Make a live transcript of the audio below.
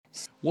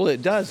Well,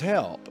 it does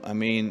help. I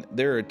mean,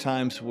 there are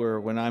times where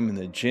when I'm in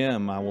the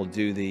gym, I will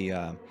do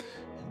the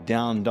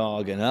down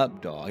dog and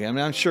up dog. I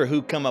mean, I'm sure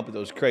who come up with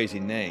those crazy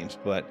names,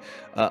 but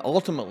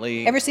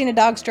ultimately, Ever seen a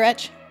dog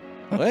stretch?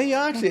 well, you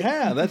actually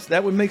have.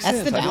 That would make That's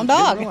the sense. I down didn't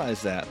dog.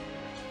 realize that.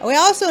 We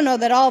also know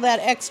that all that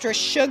extra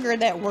sugar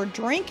that we're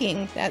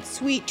drinking, that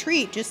sweet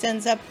treat, just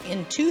ends up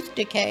in tooth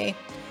decay.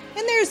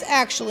 And there's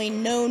actually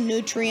no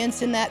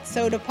nutrients in that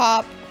soda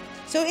pop.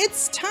 So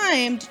it's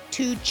time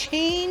to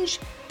change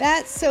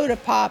that soda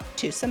pop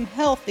to some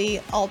healthy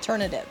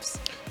alternatives.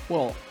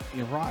 Well,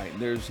 you're right.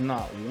 There's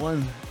not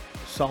one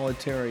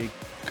solitary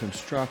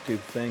constructive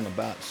thing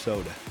about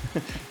soda.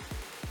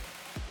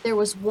 There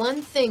was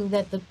one thing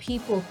that the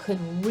people could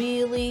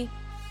really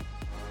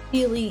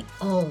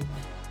own.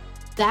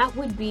 That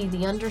would be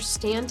the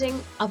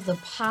understanding of the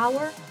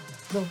power,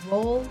 the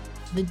role,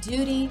 the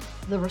duty,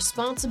 the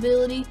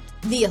responsibility,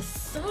 the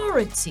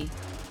authority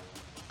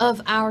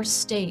of our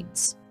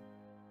states.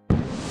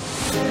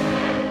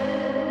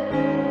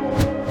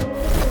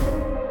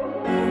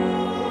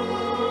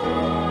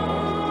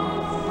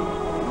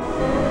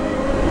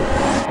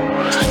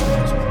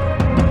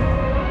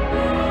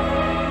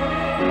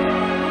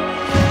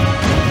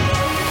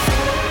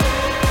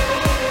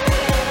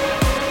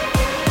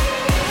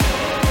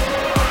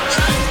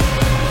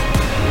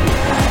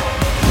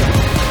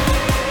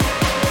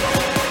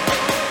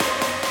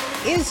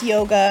 Is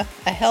yoga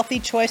a healthy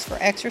choice for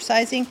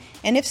exercising?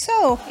 And if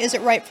so, is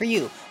it right for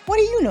you? What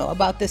do you know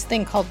about this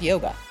thing called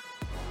yoga?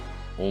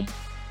 Well,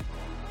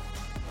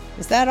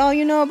 Is that all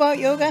you know about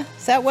yoga?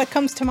 Is that what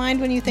comes to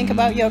mind when you think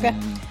about yoga?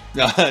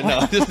 no,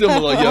 just doing a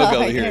little yoga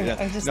over here.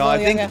 Yeah, just a No, I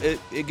little think yoga.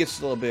 it gets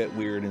a little bit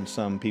weird in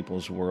some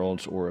people's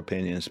worlds or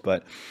opinions,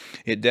 but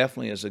it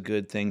definitely is a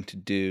good thing to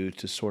do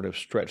to sort of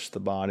stretch the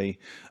body,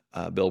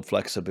 build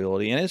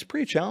flexibility, and it's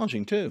pretty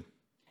challenging too.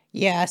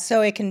 Yeah,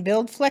 so it can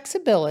build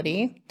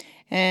flexibility.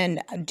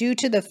 And due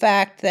to the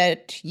fact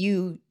that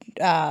you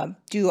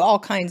do all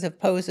kinds of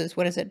poses,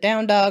 what is it?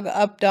 Down dog,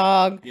 up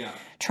dog, Yeah.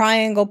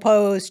 triangle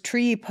pose,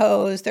 tree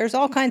pose. There's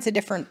all kinds of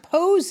different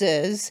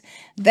poses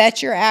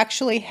that you're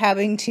actually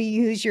having to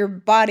use your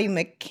body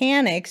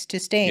mechanics to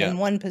stay Yeah. in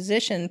one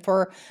position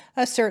for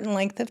a certain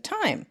length of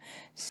time.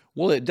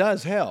 Well, it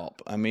does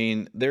help. I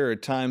mean, there are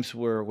times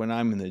where when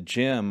I'm in the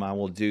gym, I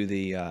will do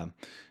the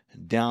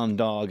down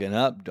dog and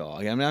up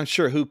dog. I mean, I'm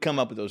sure who come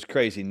up with those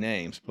crazy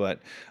names, but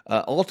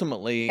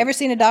ultimately, Ever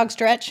seen a dog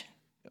stretch?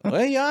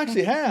 well, you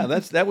actually have.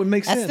 That would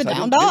make That's the sense. I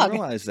down didn't dog.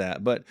 realize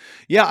that, but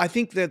yeah, I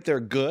think that they're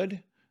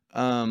good.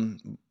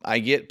 I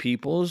get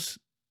people's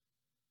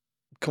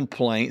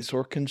complaints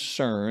or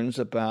concerns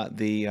about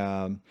the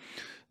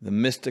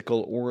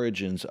mystical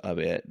origins of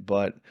it,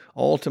 but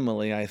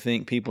ultimately, I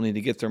think people need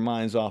to get their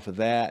minds off of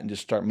that and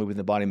just start moving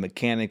the body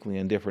mechanically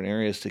in different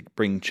areas to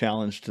bring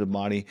challenge to the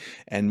body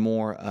and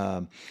more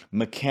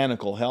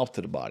mechanical health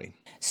to the body.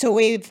 So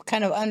we've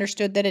kind of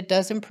understood that it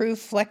does improve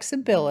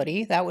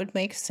flexibility. That would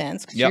make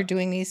sense because you're Yep.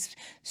 doing these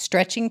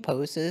stretching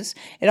poses.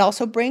 It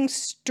also brings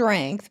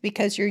strength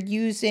because you're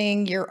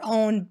using your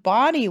own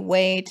body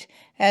weight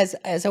as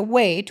a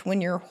weight when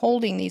you're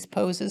holding these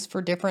poses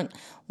for different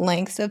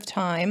lengths of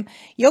time.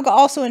 Yoga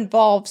also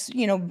involves,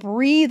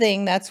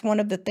 breathing. That's one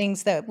of the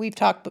things that we've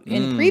talked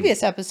in Mm,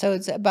 previous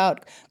episodes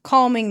about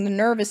calming the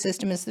nervous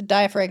system is the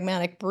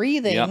diaphragmatic yep.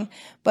 breathing.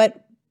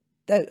 But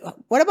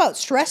what about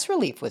stress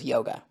relief with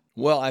yoga?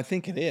 Well, I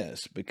think it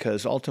is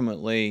because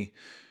ultimately,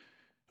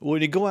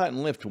 when you go out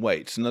and lift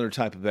weights, another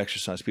type of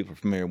exercise people are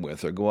familiar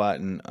with, or go out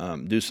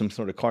and do some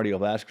sort of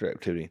cardiovascular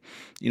activity,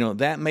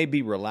 that may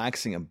be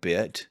relaxing a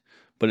bit,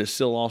 but it's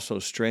still also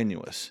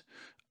strenuous.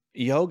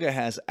 Yoga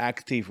has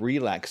active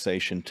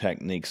relaxation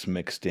techniques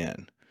mixed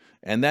in.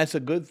 And that's a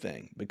good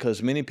thing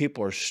because many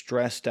people are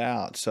stressed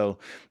out. So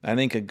I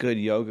think a good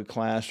yoga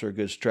class or a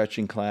good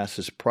stretching class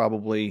is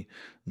probably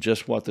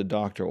just what the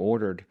doctor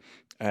ordered.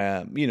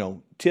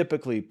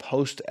 Typically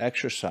post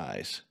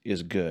exercise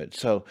is good.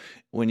 So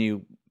when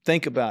you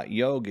think about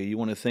yoga, you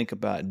want to think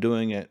about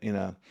doing it in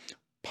a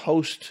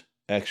post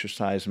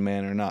exercise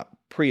manner, not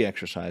pre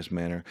exercise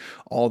manner,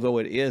 although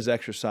it is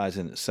exercise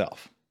in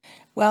itself.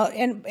 Well,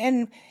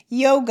 and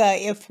yoga,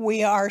 if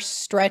we are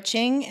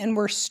stretching and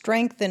we're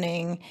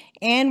strengthening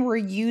and we're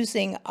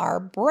using our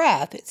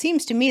breath, it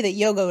seems to me that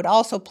yoga would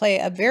also play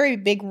a very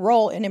big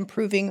role in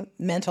improving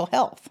mental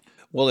health.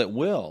 Well, it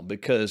will,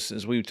 because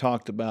as we've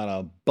talked about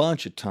a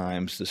bunch of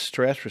times, the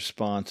stress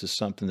response is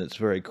something that's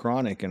very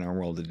chronic in our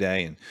world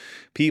today. And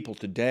people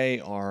today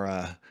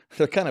are,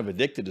 they're kind of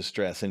addicted to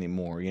stress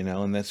anymore,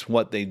 and that's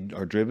what they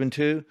are driven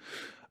to.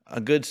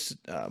 A good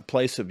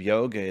place of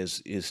yoga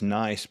is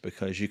nice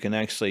because you can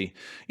actually,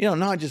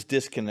 not just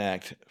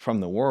disconnect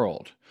from the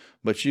world,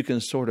 but you can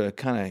sort of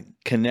kind of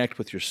connect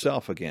with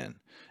yourself again.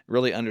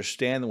 Really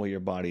understand the way your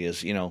body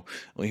is.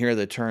 We hear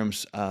the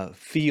terms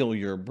 "feel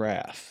your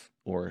breath"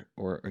 or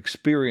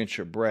experience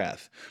your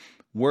breath.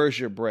 where's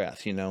your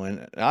breath,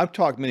 and I've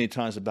talked many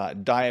times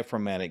about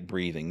diaphragmatic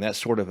breathing. That's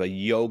sort of a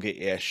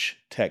yoga-ish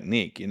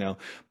technique,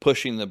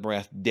 pushing the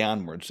breath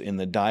downwards in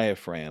the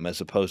diaphragm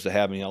as opposed to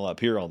having it all up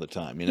here all the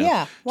time,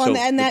 Yeah. Well, So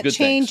and there's that good things.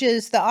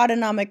 changes the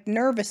autonomic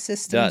nervous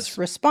system's Does.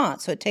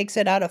 response. So it takes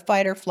it out of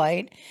fight or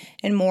flight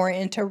and more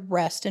into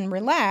rest and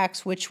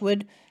relax, which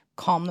would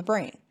calm the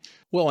brain.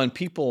 Well, and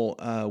people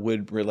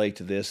would relate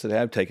to this that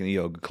have taken a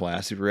yoga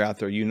class. If you're out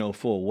there, you know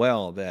full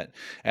well that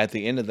at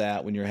the end of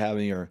that, when you're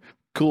having your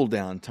cool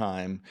down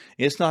time,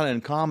 it's not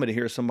uncommon to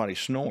hear somebody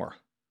snore.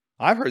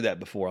 I've heard that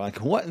before. Like,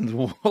 what in the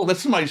world?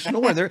 That's somebody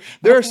snoring. They're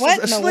What in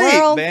the asleep,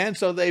 world? man.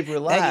 So they've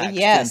relaxed.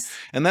 Yes.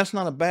 And that's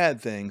not a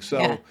bad thing. So,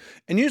 Yeah.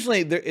 and usually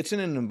it's in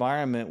an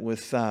environment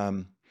with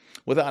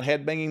without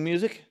headbanging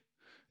music.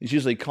 It's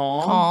usually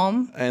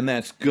calm. And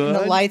that's good.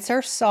 And the lights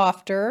are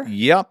softer.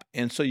 Yep.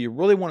 And so you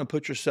really want to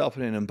put yourself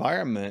in an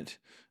environment,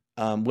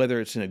 whether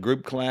it's in a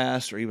group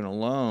class or even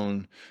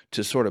alone,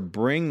 to sort of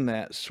bring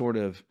that sort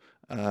of,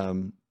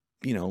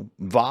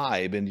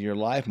 vibe into your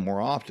life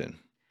more often.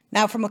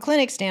 Now, from a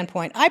clinic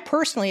standpoint, I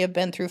personally have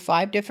been through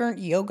 5 different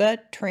yoga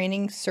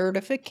training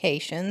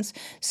certifications.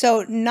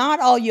 So not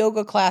all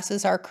yoga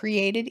classes are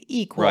created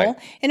equal. Right.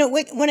 And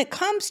when it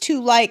comes to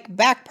like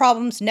back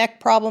problems, neck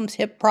problems,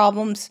 hip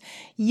problems,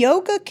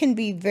 yoga can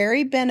be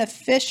very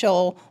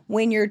beneficial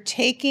when you're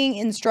taking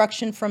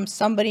instruction from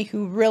somebody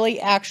who really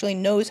actually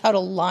knows how to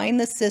line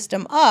the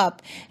system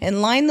up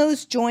and line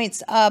those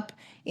joints up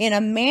in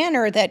a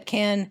manner that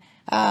can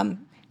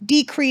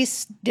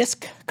decrease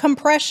disc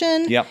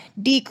compression, Yep.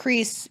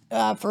 decrease,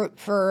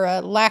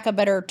 for lack of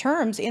better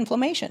terms,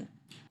 inflammation.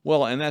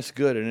 Well, and that's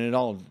good, and it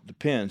all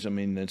depends. I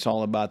mean, it's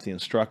all about the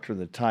instructor,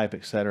 the type,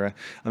 et cetera.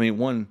 I mean,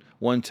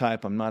 one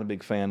type I'm not a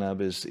big fan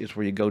of is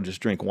where you go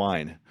just drink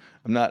wine.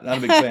 I'm not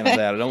a big fan of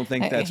that. I don't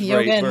think that's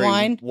very, Yoga and very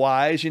wine?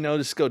 wise.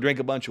 Just go drink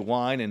a bunch of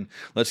wine and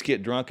let's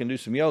get drunk and do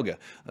some yoga.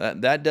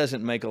 That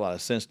doesn't make a lot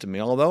of sense to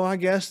me. Although I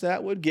guess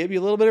that would give you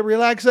a little bit of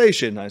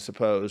relaxation, I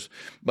suppose.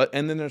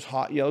 And then there's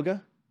hot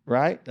yoga.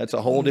 Right? That's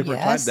a whole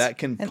different Yes. type. That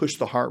can push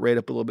the heart rate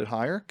up a little bit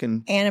higher.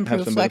 And have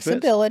improve some benefits.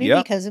 flexibility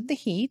Yep. because of the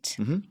heat.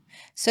 Mhm.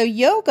 So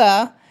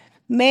yoga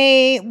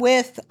may,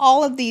 with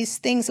all of these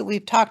things that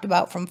we've talked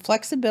about, from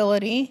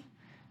flexibility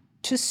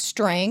to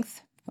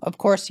strength, of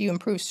course, you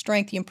improve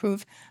strength, you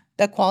improve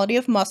the quality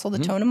of muscle, the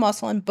tone of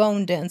muscle, and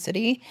bone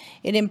density.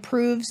 It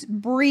improves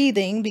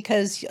breathing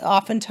because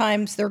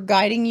oftentimes they're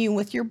guiding you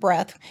with your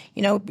breath.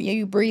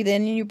 You breathe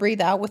in and you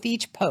breathe out with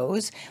each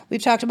pose.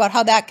 We've talked about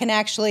how that can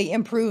actually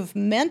improve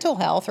mental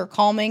health or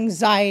calm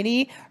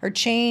anxiety or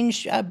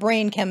change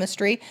brain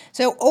chemistry.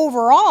 So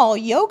overall,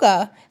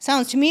 yoga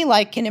sounds to me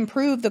like can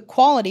improve the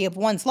quality of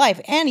one's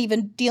life and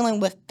even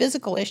dealing with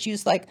physical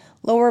issues like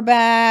lower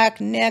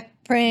back, neck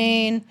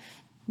pain,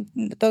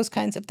 those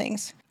kinds of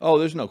things. Oh,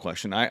 there's no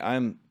question.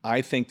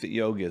 I think that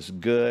yoga is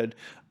good.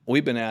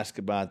 We've been asked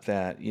about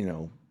that,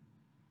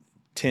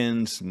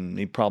 tens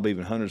and probably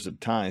even hundreds of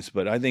times,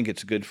 but I think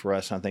it's good for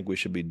us. I think we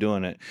should be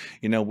doing it.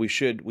 We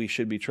should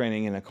be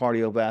training in a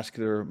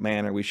cardiovascular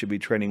manner. We should be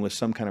training with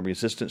some kind of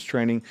resistance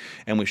training,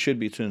 and we should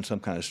be doing some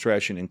kind of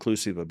stretching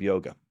inclusive of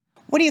yoga.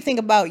 What do you think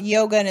about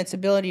yoga and its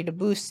ability to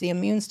boost the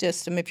immune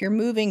system? If you're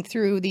moving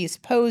through these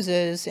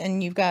poses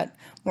and you've got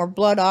more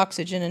blood,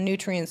 oxygen, and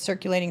nutrients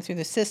circulating through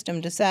the system,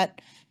 does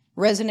that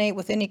resonate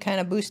with any kind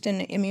of boost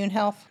in immune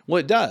health? Well,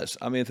 it does.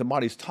 I mean, if the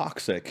body's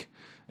toxic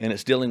and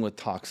it's dealing with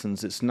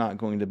toxins, it's not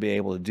going to be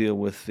able to deal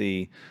with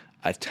the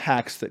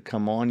attacks that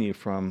come on you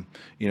from,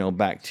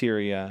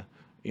 bacteria,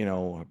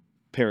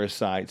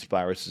 parasites,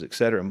 viruses, et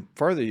cetera. And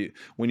further,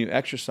 when you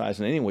exercise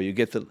in any way, you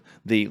get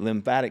the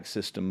lymphatic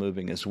system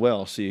moving as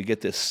well. So you get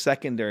this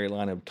secondary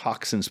line of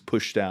toxins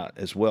pushed out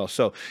as well.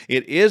 So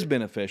it is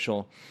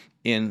beneficial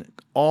in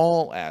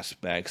all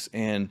aspects.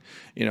 And,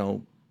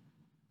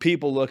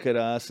 people look at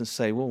us and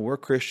say, well, we're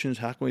Christians.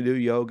 How can we do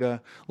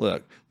yoga?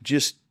 Look,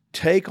 just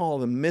take all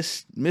the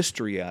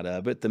mystery out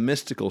of it, the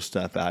mystical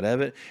stuff out of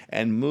it,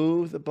 and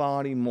move the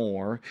body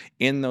more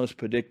in those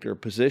particular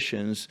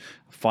positions.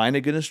 Find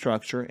a good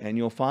instructor, and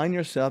you'll find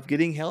yourself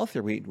getting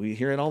healthier. We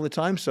hear it all the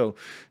time. So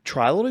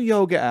try a little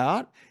yoga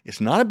out.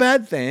 It's not a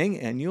bad thing,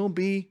 and you'll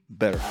be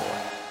better for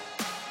it.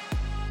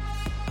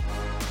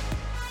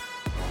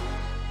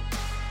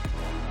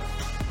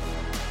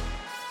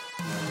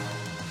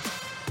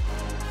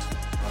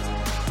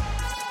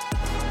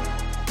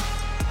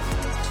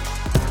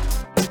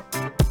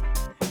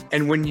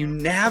 And when you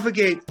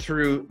navigate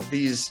through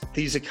these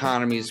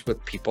economies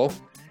with people,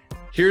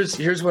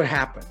 here's what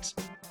happens.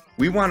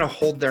 We want to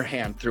hold their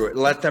hand through it,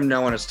 let them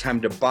know when it's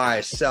time to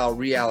buy, sell,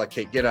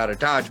 reallocate, get out of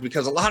Dodge.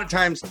 Because a lot of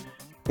times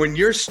when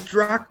you're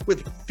struck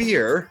with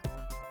fear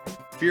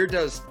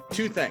does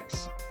 2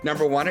 things.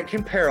 Number 1, it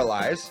can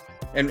paralyze,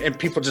 and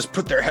people just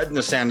put their head in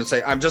the sand and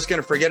say, I'm just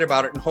going to forget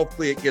about it and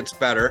hopefully it gets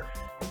better.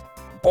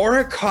 Or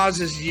it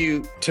causes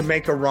you to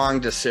make a wrong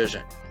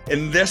decision.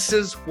 And this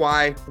is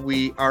why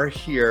we are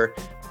here,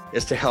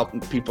 is to help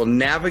people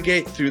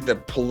navigate through the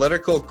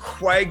political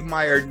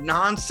quagmire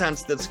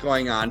nonsense that's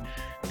going on,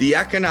 the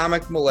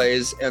economic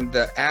malaise, and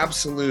the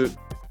absolute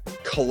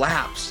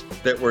collapse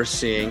that we're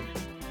seeing.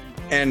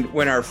 And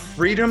when our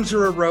freedoms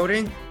are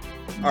eroding,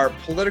 our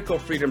political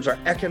freedoms, our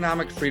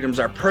economic freedoms,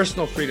 our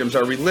personal freedoms,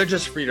 our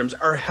religious freedoms,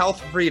 our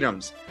health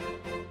freedoms,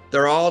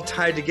 they're all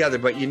tied together.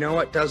 But you know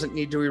what doesn't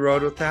need to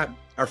erode with that?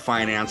 Our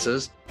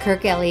finances.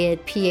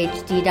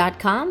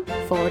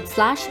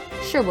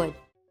 KirkElliottPhD.com/Sherwood.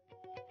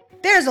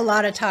 There's a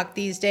lot of talk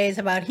these days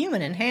about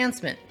human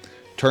enhancement.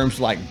 Terms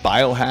like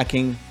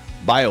biohacking,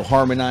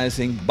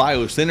 bioharmonizing,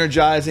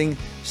 biosynergizing,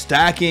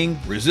 stacking,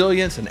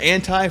 resilience, and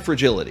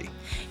anti-fragility.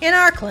 In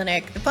our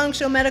clinic, the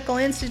Functional Medical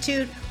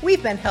Institute,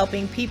 we've been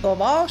helping people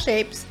of all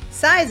shapes,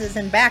 sizes,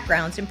 and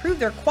backgrounds improve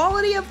their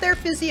quality of their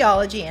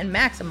physiology and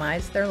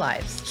maximize their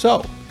lives.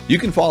 So, you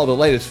can follow the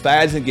latest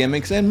fads and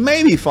gimmicks and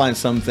maybe find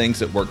some things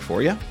that work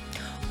for you.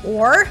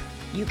 Or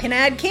you can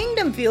add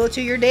Kingdom Fuel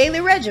to your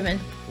daily regimen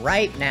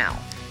right now.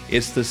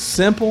 It's the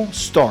simple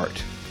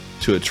start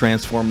to a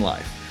transformed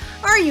life.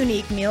 Our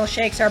unique meal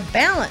shakes are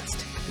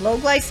balanced, low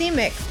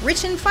glycemic,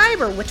 rich in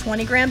fiber with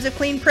 20 grams of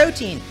clean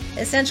protein,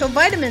 essential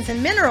vitamins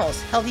and minerals,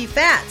 healthy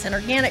fats, and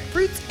organic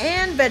fruits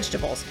and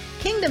vegetables.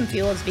 Kingdom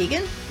Fuel is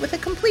vegan with a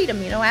complete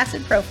amino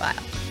acid profile.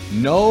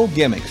 No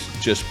gimmicks,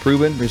 just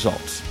proven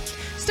results.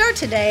 Start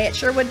today at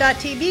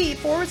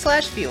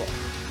sherwood.tv/fuel.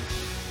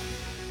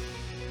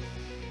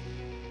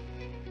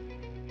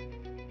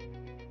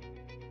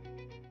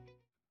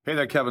 Hey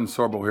there, Kevin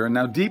Sorbo here.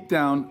 Now, deep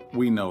down,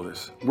 we know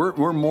this.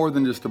 We're more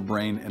than just a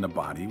brain and a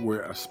body.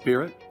 We're a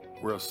spirit,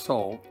 we're a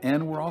soul,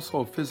 and we're also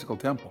a physical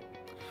temple.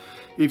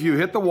 If you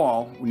hit the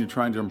wall when you're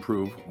trying to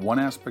improve one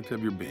aspect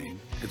of your being,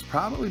 it's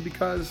probably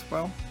because,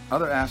 well,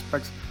 other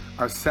aspects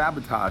are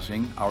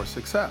sabotaging our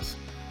success.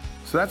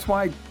 So that's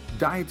why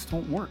diets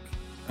don't work.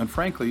 And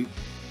frankly,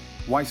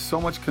 why so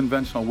much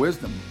conventional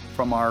wisdom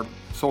from our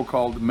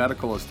so-called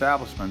medical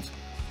establishments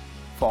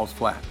falls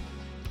flat.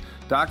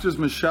 Doctors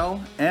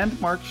Michelle and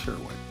Mark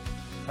Sherwood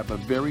have a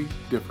very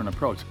different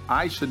approach.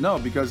 I should know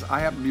because I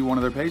happen to be one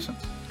of their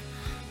patients.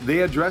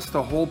 They address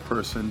the whole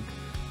person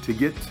to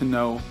get to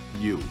know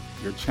you,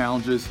 your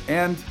challenges,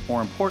 and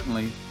more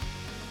importantly,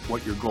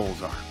 what your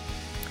goals are.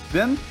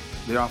 Then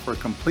they offer a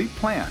complete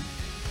plan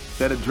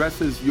that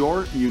addresses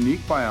your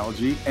unique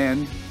biology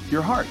and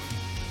your heart.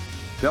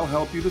 They'll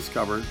help you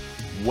discover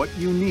what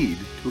you need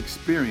to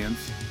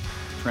experience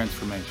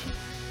transformation.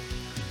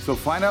 So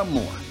find out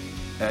more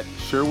at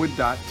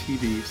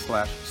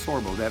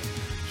sherwood.tv/Sorbo. That's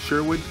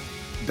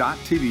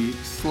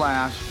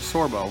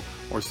sherwood.tv/Sorbo,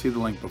 or see the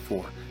link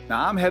before.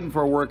 Now, I'm heading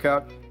for a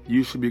workout.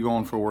 You should be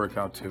going for a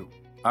workout too.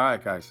 All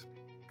right, guys.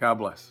 God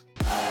bless.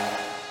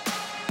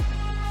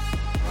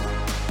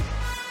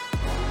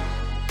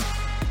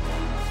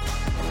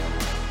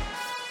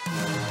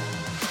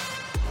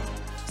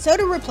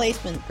 Soda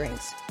replacement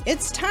drinks.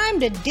 It's time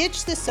to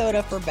ditch the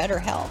soda for better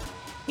health.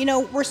 You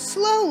know, we're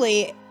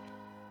slowly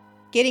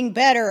getting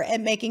better at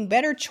making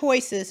better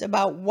choices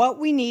about what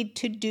we need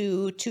to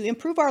do to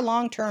improve our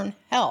long-term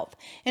health.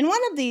 And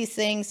one of these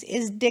things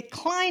is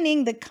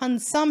declining the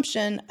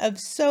consumption of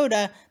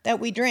soda that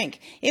we drink.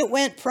 It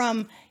went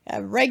from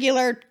a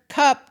regular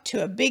cup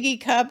to a biggie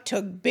cup to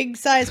a big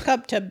size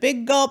cup to a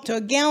big gulp to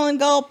a gallon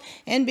gulp.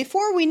 And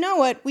before we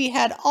know it, we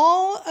had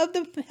all of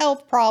the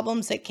health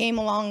problems that came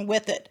along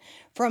with it,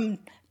 from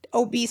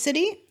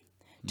obesity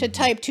to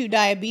type 2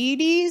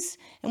 diabetes.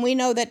 And we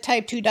know that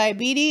type 2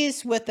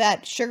 diabetes, with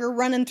that sugar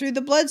running through the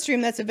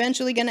bloodstream, that's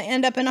eventually going to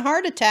end up in a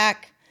heart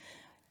attack.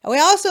 We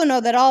also know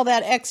that all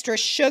that extra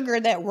sugar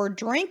that we're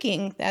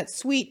drinking, that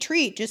sweet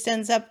treat, just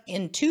ends up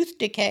in tooth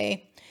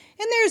decay.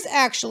 And there's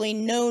actually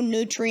no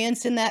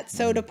nutrients in that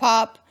soda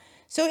pop.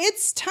 So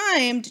it's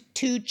time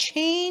to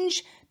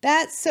change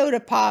that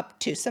soda pop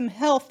to some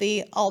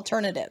healthy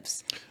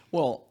alternatives.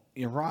 Well,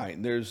 you're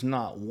right. There's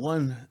not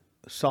one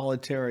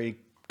solitary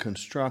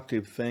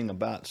constructive thing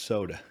about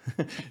soda,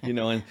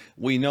 and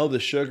we know the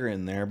sugar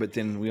in there, but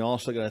then we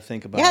also got to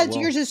think about,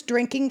 you're just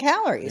drinking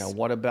calories.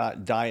 What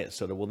about diet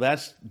soda? Well,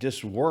 that's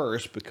just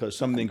worse, because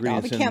some of the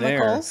ingredients the in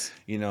chemicals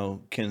there,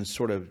 can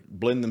sort of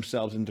blend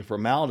themselves into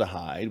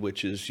formaldehyde,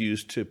 which is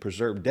used to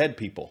preserve dead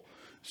people.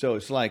 So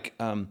it's like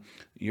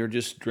you're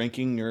just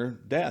drinking your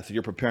death.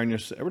 You're preparing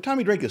yourself. Every time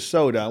you drink a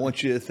soda, I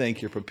want you to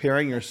think you're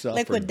preparing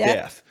yourself for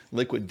death,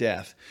 liquid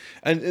death.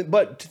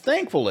 But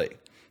thankfully,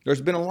 there's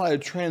been a lot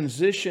of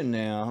transition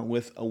now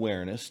with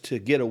awareness to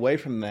get away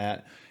from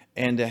that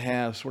and to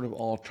have sort of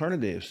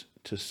alternatives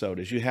to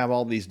sodas. You have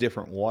all these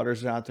different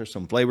waters out there,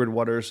 some flavored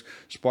waters,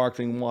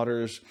 sparkling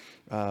waters,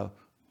 yada,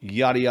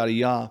 yada,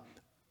 yada.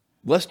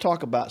 Let's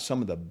talk about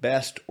some of the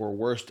best or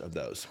worst of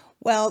those.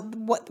 Well,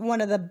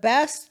 one of the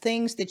best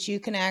things that you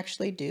can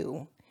actually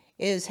do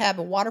is have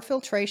a water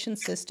filtration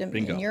system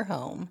in your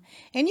home.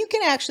 And you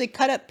can actually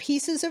cut up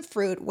pieces of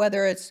fruit,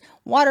 whether it's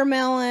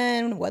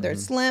watermelon, whether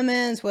it's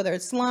lemons, whether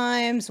it's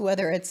limes,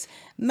 whether it's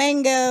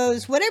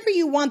mangoes, whatever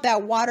you want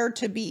that water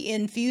to be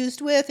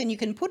infused with. And you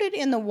can put it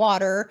in the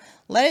water,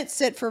 let it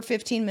sit for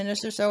 15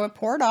 minutes or so, and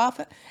pour it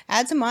off,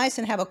 add some ice,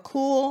 and have a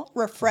cool,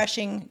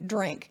 refreshing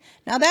drink.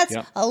 Now that's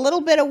a little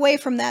bit away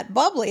from that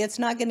bubbly. It's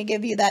not going to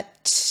give you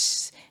that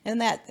and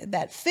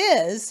that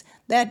fizz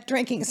that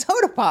drinking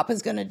soda pop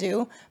is going to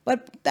do,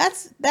 but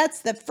that's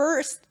the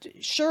first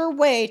sure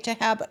way to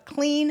have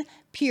clean,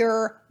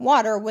 pure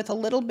water with a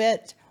little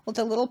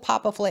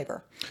pop of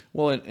flavor.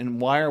 Well, and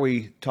why are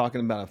we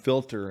talking about a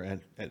filter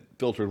at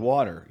filtered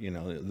water? You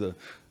know, the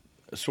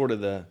sort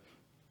of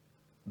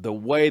the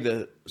way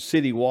the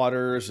city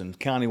waters and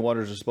county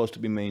waters are supposed to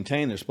be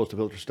maintained, they're supposed to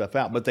filter stuff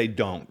out, but they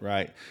don't,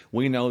 right?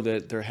 We know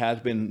that there has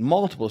been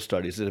multiple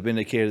studies that have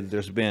indicated that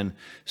there's been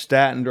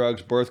statin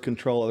drugs, birth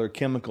control, other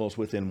chemicals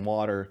within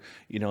water,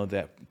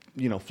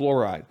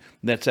 fluoride,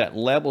 that's at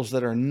levels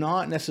that are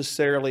not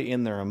necessarily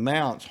in their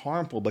amounts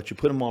harmful, but you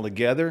put them all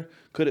together,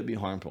 could it be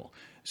harmful?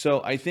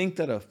 So I think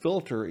that a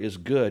filter is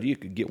good. You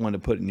could get one to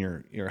put in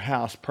your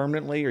house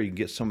permanently, or you can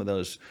get some of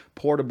those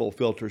portable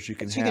filters you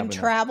can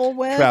travel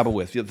with. Travel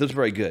with. Yeah, that's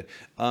very good.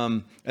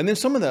 And then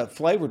some of the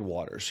flavored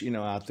waters,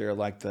 out there,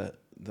 like the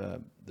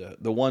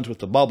ones with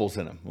the bubbles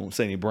in them. I won't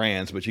say any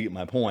brands, but you get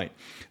my point.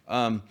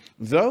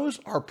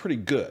 Those are pretty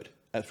good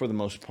for the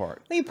most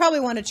part. Well, you probably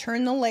want to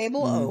turn the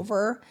label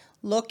over,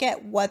 look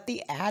at what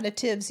the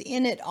additives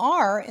in it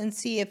are, and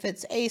see if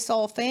it's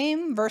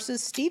asulfame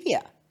versus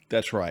stevia.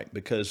 That's right,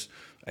 because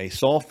a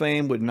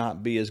sulfame would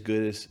not be as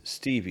good as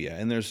stevia.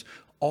 And there's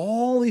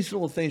all these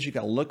little things you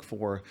got to look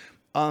for.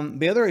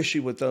 The other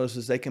issue with those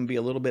is they can be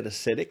a little bit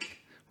acidic,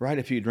 right?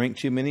 If you drink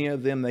too many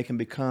of them, they can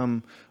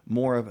become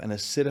more of an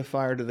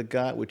acidifier to the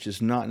gut, which is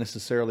not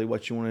necessarily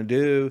what you want to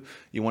do.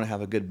 You want to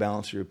have a good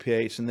balance of your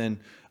pH. And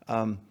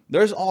then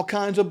there's all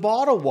kinds of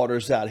bottled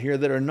waters out here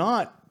that are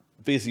not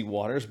fizzy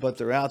waters, but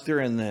they're out there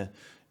in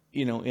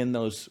in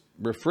those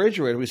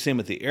refrigerators. We see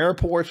them at the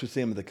airports. We see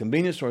them at the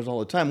convenience stores all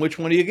the time. Which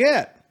one do you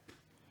get?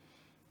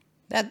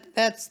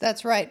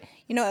 That's right.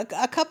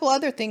 A couple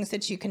other things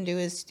that you can do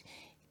is,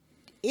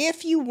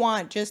 if you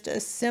want just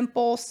a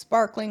simple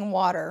sparkling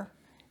water,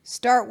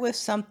 start with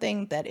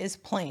something that is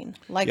plain,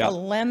 like a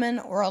lemon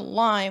or a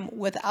lime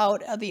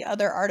without the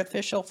other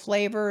artificial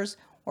flavors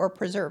or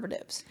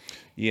preservatives.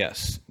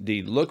 Yes,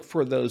 Dee. Look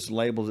for those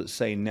labels that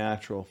say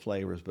natural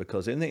flavors,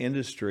 because in the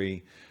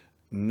industry,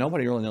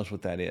 nobody really knows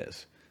what that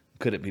is.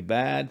 Could it be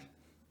bad?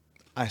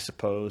 I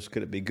suppose.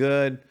 Could it be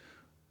good?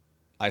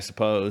 I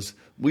suppose.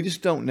 We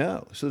just don't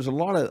know. So there's a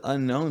lot of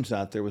unknowns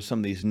out there with some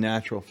of these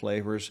natural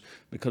flavors,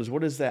 because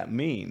what does that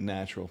mean,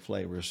 natural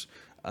flavors?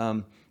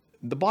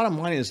 The bottom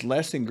line is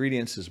less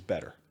ingredients is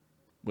better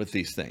with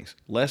these things.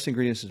 Less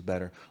ingredients is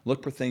better.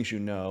 Look for things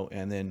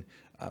and then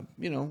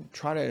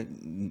try to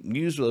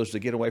use those to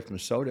get away from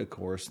soda, of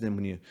course. Then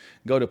when you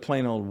go to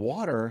plain old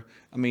water,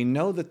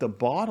 know that the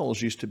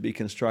bottles used to be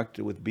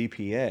constructed with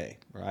BPA,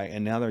 right?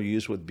 And now they're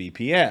used with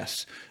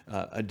BPS,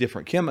 a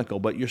different chemical,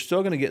 but you're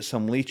still going to get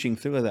some leaching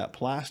through of that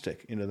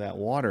plastic into that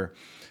water.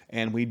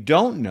 And we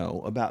don't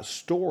know about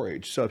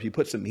storage. So if you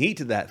put some heat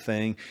to that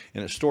thing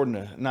and it's stored in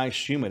a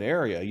nice humid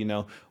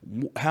area,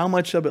 how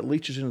much of it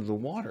leaches into the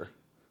water?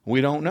 We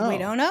don't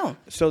know.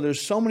 So there's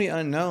so many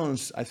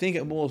unknowns. I think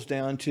it boils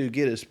down to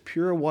get as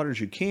pure water as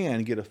you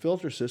can, get a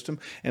filter system,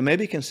 and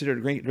maybe consider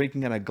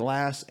drinking out of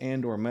glass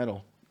and or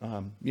metal,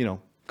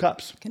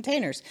 cups.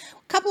 Containers.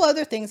 A couple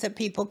other things that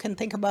people can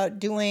think about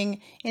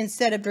doing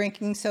instead of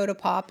drinking soda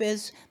pop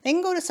is they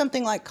can go to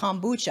something like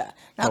kombucha.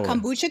 Now,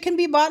 kombucha can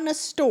be bought in a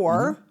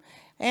store,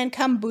 and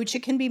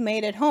kombucha can be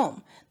made at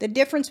home. The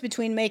difference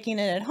between making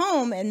it at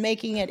home and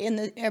making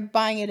it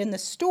buying it in the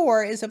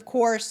store is, of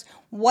course,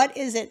 what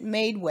is it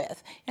made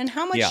with and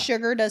how much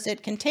sugar does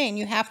it contain?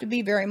 You have to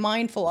be very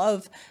mindful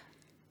of,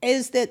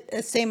 is that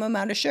the same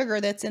amount of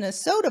sugar that's in a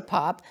soda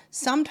pop?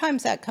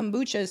 Sometimes that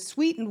kombucha is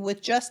sweetened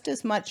with just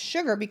as much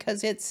sugar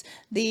because it's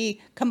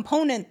the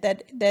component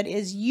that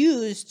is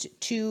used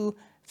to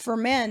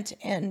ferment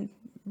and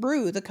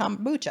brew the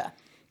kombucha.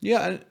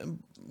 Yeah.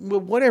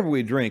 Well, whatever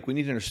we drink, we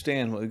need to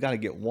understand we've got to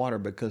get water,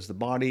 because the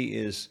body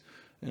is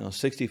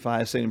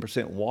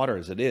 65-70% water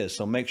as it is.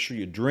 So make sure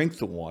you drink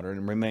the water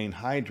and remain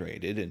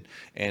hydrated,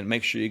 and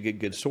make sure you get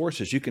good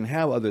sources. You can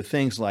have other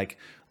things like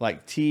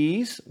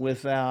teas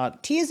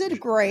without tea is a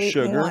great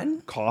sugar,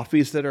 one.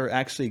 Coffees that are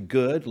actually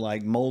good,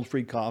 like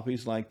mold-free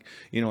coffees, like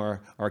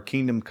our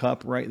Kingdom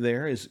Cup right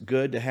there is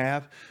good to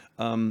have.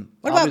 What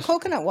about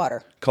coconut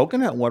water?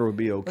 Coconut water would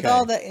be okay. With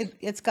all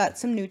it's got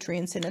some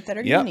nutrients in it that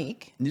are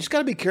unique. You just got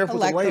to be careful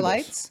with the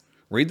labels.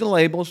 Read the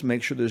labels,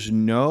 make sure there's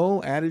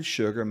no added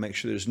sugar, make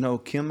sure there's no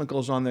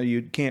chemicals on there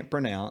you can't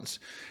pronounce.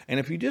 And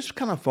if you just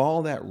kind of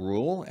follow that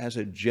rule as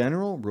a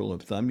general rule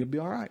of thumb, you'll be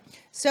all right.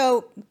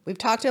 So we've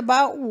talked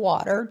about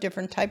water,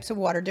 different types of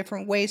water,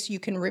 different ways you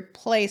can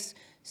replace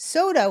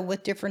soda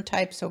with different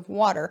types of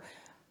water.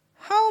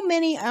 How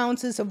many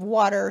ounces of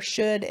water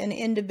should an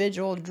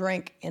individual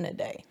drink in a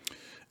day?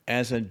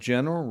 As a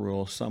general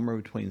rule, somewhere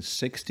between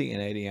 60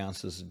 and 80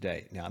 ounces a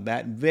day. Now,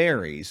 that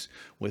varies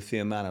with the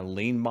amount of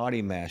lean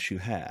body mass you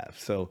have.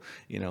 So,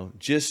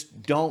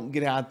 just don't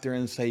get out there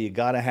and say you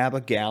got to have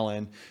a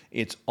gallon.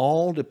 It's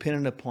all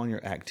dependent upon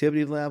your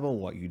activity level,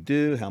 what you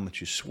do, how much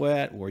you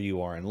sweat, where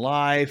you are in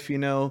life,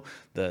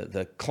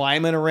 the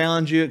climate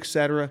around you,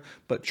 etc.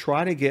 But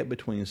try to get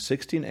between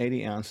 60 and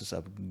 80 ounces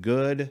of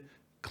good,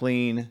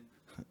 clean,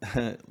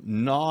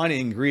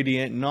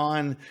 non-ingredient,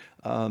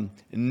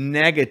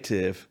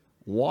 negative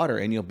water,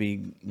 and you'll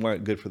be more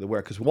good for the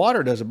wear, because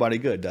water does a body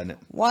good, doesn't it?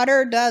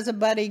 Water does a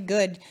body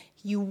good.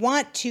 You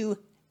want to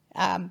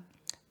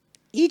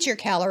eat your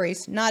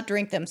calories, not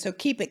drink them. So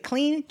keep it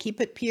clean, keep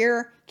it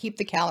pure, keep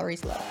the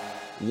calories low.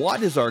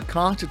 What does our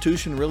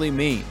Constitution really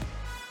mean,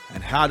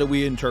 and how do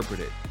we interpret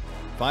it?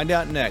 Find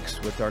out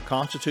next with our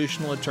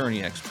constitutional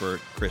attorney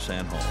expert, Chris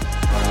Ann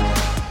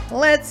Holmes.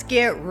 Let's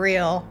get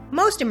real.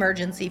 Most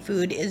emergency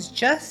food is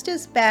just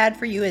as bad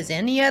for you as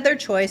any other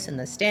choice in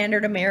the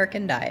standard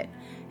American diet.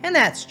 And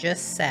that's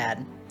just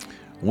sad.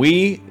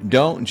 We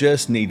don't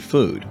just need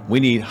food. We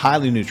need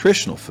highly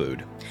nutritional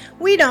food.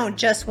 We don't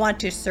just want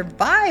to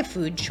survive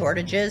food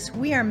shortages.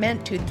 We are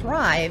meant to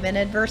thrive in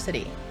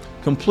adversity.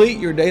 Complete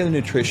your daily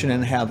nutrition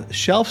and have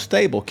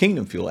shelf-stable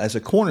Kingdom Fuel as a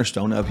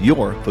cornerstone of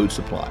your food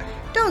supply.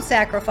 Don't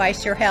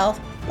sacrifice your health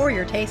or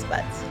your taste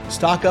buds.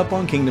 Stock up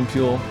on Kingdom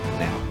Fuel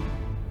now.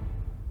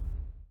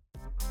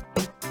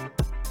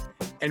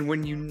 And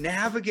when you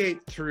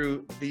navigate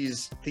through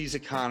these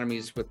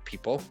economies with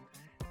people,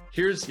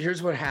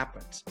 here's what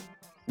happens.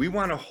 We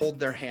want to hold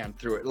their hand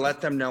through it,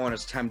 let them know when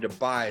it's time to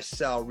buy,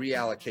 sell,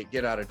 reallocate,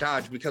 get out of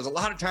Dodge. Because a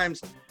lot of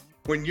times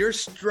when you're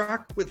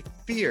struck with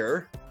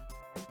fear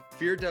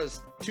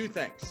does two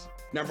things.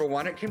 Number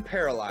one, it can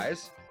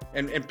paralyze,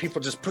 and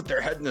people just put their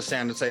head in the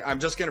sand and say, I'm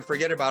just going to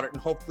forget about it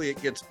and hopefully it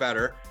gets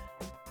better.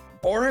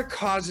 Or it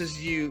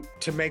causes you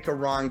to make a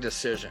wrong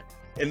decision.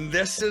 And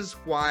this is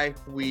why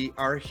we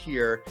are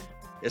here,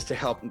 is to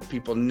help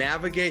people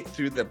navigate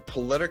through the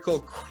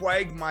political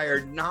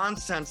quagmire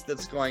nonsense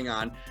that's going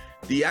on,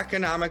 the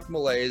economic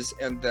malaise,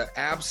 and the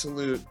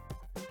absolute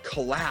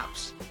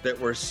collapse that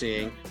we're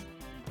seeing.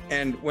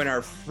 And when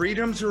our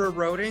freedoms are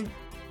eroding,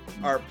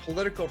 our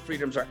political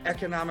freedoms, our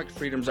economic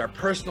freedoms, our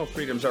personal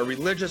freedoms, our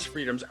religious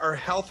freedoms, our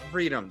health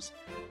freedoms,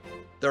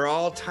 they're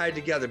all tied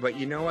together. But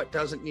you know what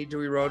doesn't need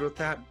to erode with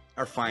that?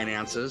 Our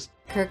finances.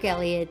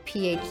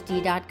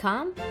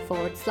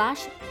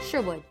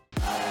 KirkElliottPhD.com/Sherwood.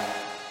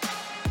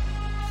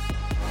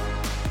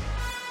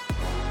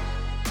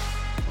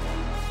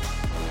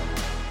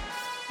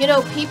 You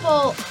know,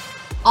 people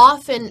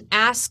often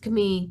ask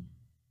me,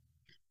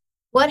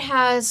 what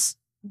has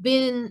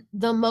been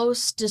the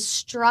most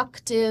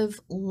destructive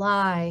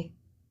lie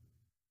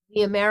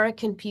the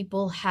American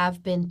people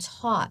have been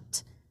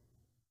taught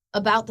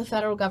about the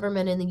federal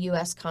government and the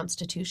U.S.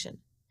 Constitution?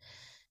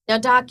 Now,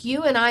 Doc,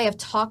 you and I have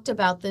talked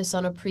about this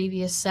on a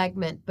previous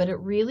segment, but it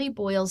really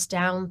boils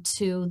down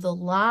to the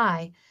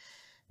lie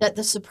that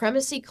the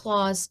Supremacy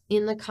Clause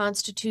in the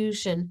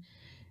Constitution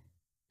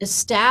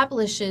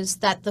establishes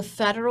that the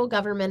federal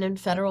government and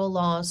federal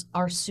laws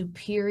are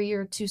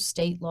superior to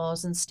state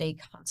laws and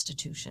state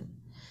constitution.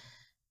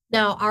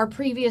 Now, our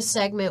previous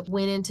segment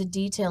went into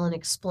detail and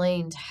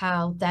explained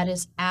how that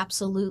is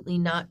absolutely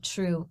not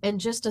true. And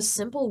just a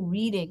simple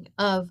reading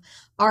of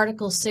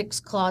Article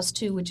 6, Clause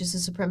 2, which is the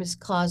Supremacy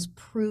Clause,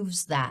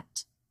 proves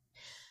that.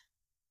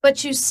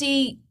 But you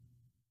see,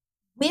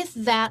 with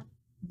that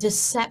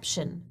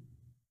deception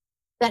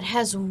that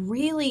has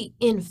really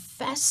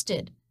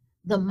infested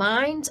the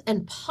minds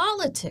and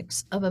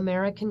politics of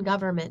American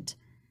government,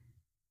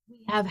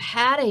 we have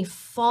had a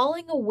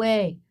falling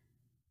away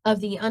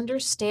of the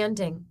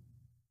understanding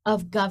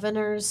of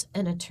governors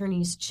and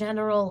attorneys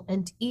general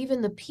and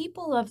even the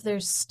people of their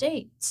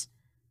states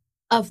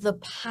of the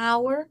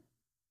power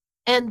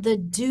and the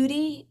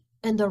duty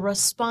and the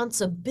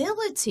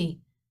responsibility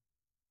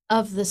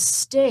of the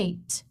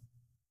state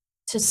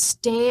to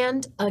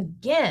stand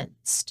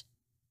against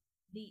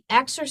the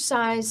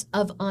exercise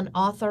of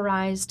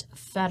unauthorized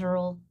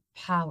federal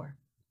power.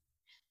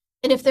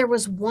 And if there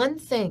was one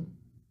thing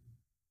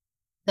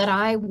that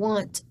I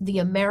want the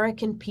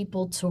American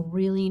people to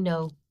really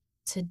know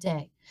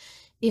today,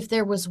 if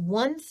there was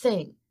one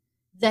thing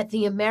that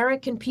the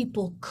American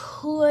people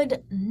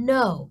could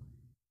know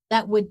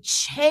that would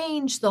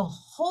change the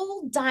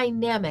whole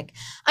dynamic.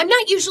 I'm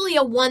not usually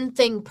a one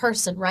thing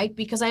person, right?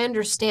 Because I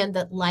understand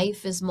that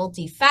life is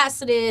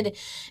multifaceted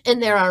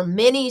and there are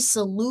many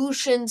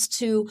solutions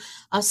to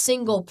a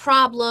single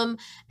problem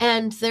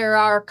and there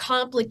are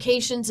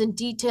complications and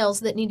details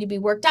that need to be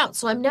worked out.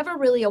 So I'm never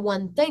really a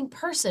one thing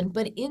person,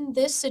 but in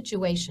this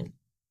situation,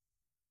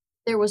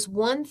 there was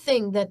one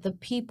thing that the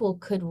people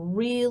could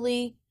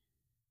really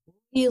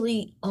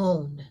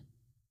own.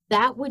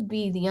 That would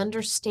be the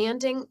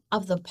understanding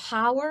of the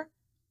power,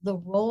 the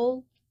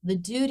role, the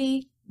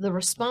duty, the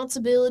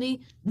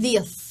responsibility, the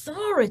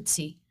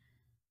authority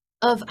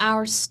of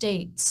our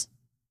states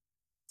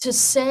to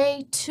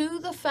say to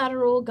the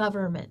federal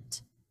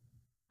government,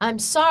 I'm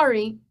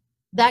sorry,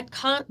 that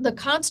the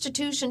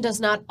Constitution does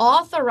not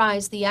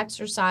authorize the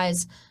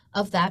exercise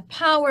of that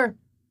power,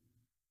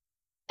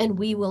 and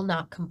we will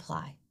not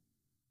comply.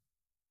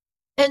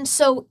 And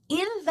so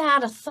in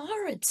that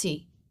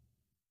authority,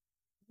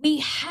 we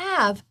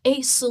have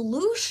a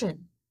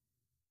solution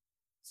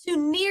to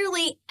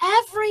nearly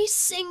every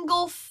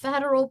single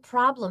federal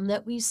problem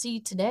that we see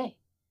today.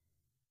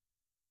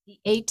 The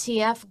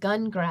ATF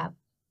gun grab.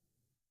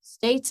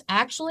 States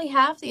actually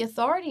have the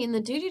authority and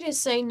the duty to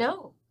say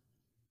no.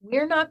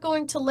 We're not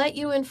going to let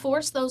you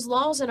enforce those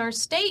laws in our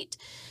state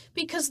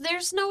because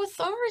there's no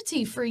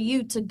authority for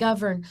you to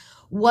govern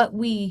what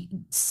we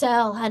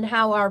sell and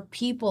how our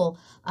people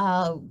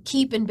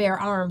keep and bear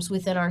arms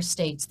within our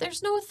states.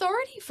 There's no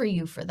authority for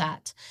you for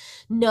that.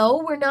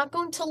 No, we're not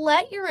going to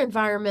let your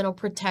Environmental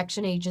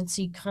Protection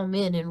Agency come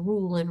in and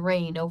rule and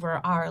reign over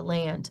our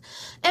land.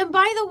 And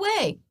by the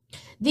way,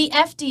 the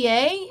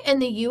FDA and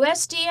the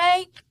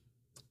USDA,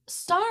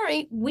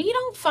 sorry, we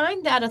don't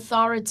find that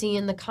authority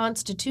in the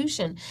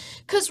Constitution.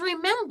 Because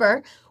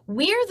remember,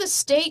 we're the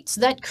states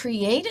that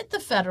created the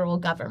federal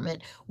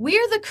government.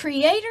 We're the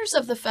creators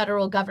of the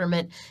federal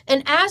government.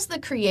 And as the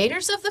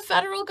creators of the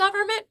federal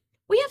government,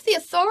 we have the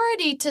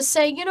authority to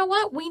say, you know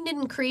what, we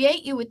didn't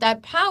create you with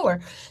that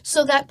power.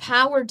 So that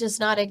power does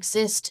not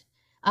exist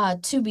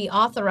to be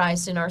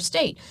authorized in our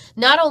state.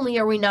 Not only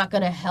are we not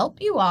going to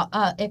help you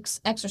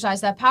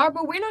exercise that power,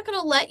 but we're not going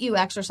to let you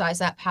exercise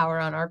that power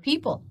on our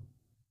people.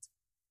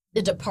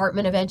 The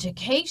Department of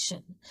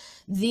Education,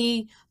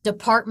 the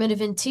Department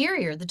of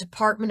Interior, the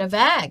Department of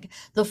Ag,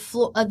 the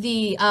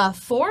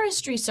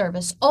Forestry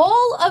Service,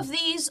 all of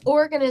these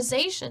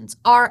organizations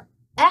are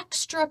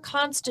extra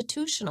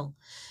constitutional.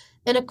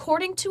 And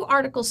according to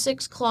Article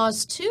 6,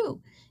 Clause 2,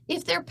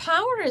 if their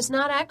power is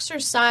not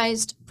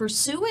exercised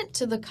pursuant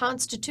to the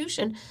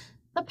Constitution,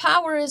 the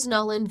power is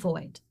null and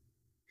void.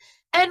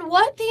 And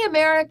what the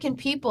American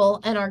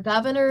people and our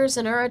governors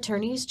and our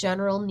attorneys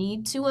general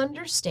need to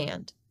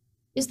understand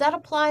is that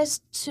applies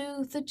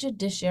to the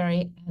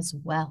judiciary as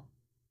well.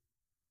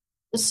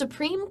 The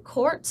Supreme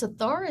Court's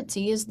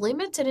authority is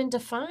limited and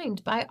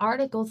defined by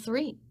Article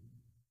 3.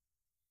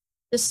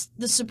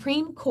 The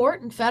Supreme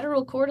Court and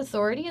federal court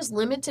authority is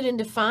limited and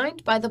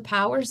defined by the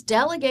powers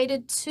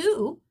delegated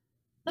to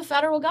the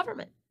federal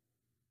government.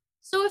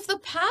 So if the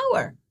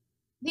power,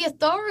 the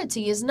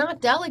authority is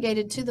not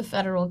delegated to the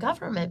federal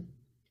government,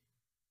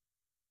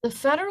 the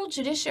federal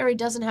judiciary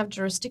doesn't have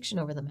jurisdiction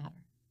over the matter.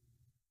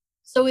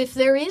 So if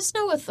there is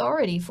no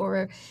authority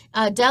for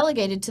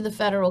delegated to the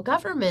federal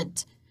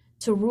government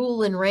to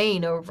rule and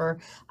reign over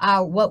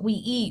what we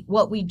eat,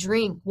 what we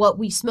drink, what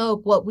we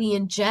smoke, what we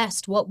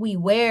ingest, what we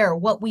wear,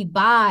 what we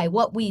buy,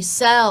 what we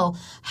sell,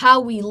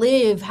 how we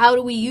live, how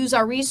do we use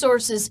our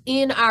resources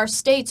in our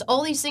states,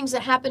 all these things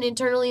that happen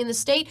internally in the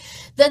state,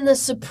 then the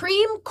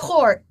Supreme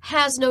Court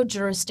has no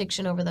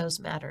jurisdiction over those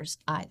matters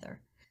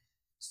either.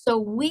 So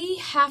we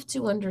have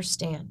to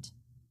understand,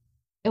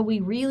 and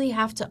we really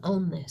have to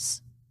own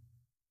this,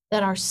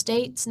 that our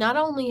states not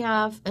only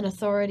have an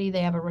authority,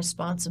 they have a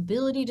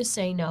responsibility to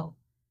say no.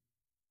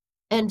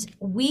 And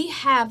we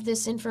have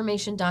this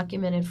information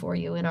documented for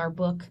you in our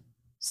book,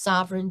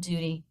 Sovereign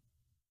Duty.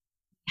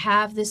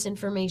 Have this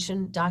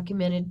information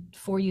documented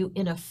for you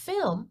in a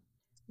film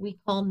we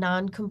call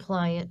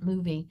Non-Compliant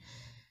Movie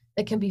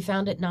that can be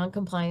found at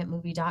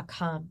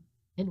noncompliantmovie.com.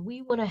 And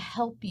we want to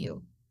help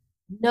you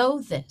know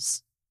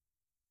this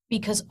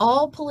because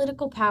all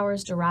political power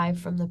is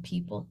derived from the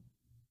people.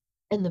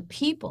 And the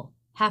people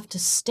have to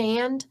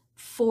stand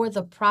for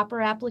the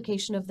proper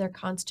application of their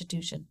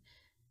Constitution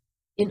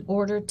in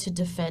order to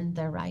defend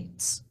their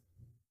rights.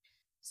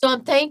 So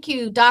thank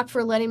you, Doc,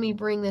 for letting me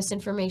bring this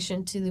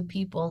information to the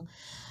people.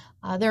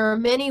 There are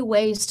many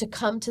ways to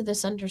come to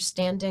this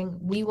understanding.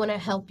 We want to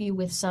help you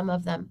with some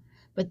of them,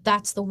 but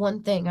that's the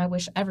one thing I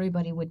wish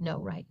everybody would know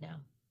right now.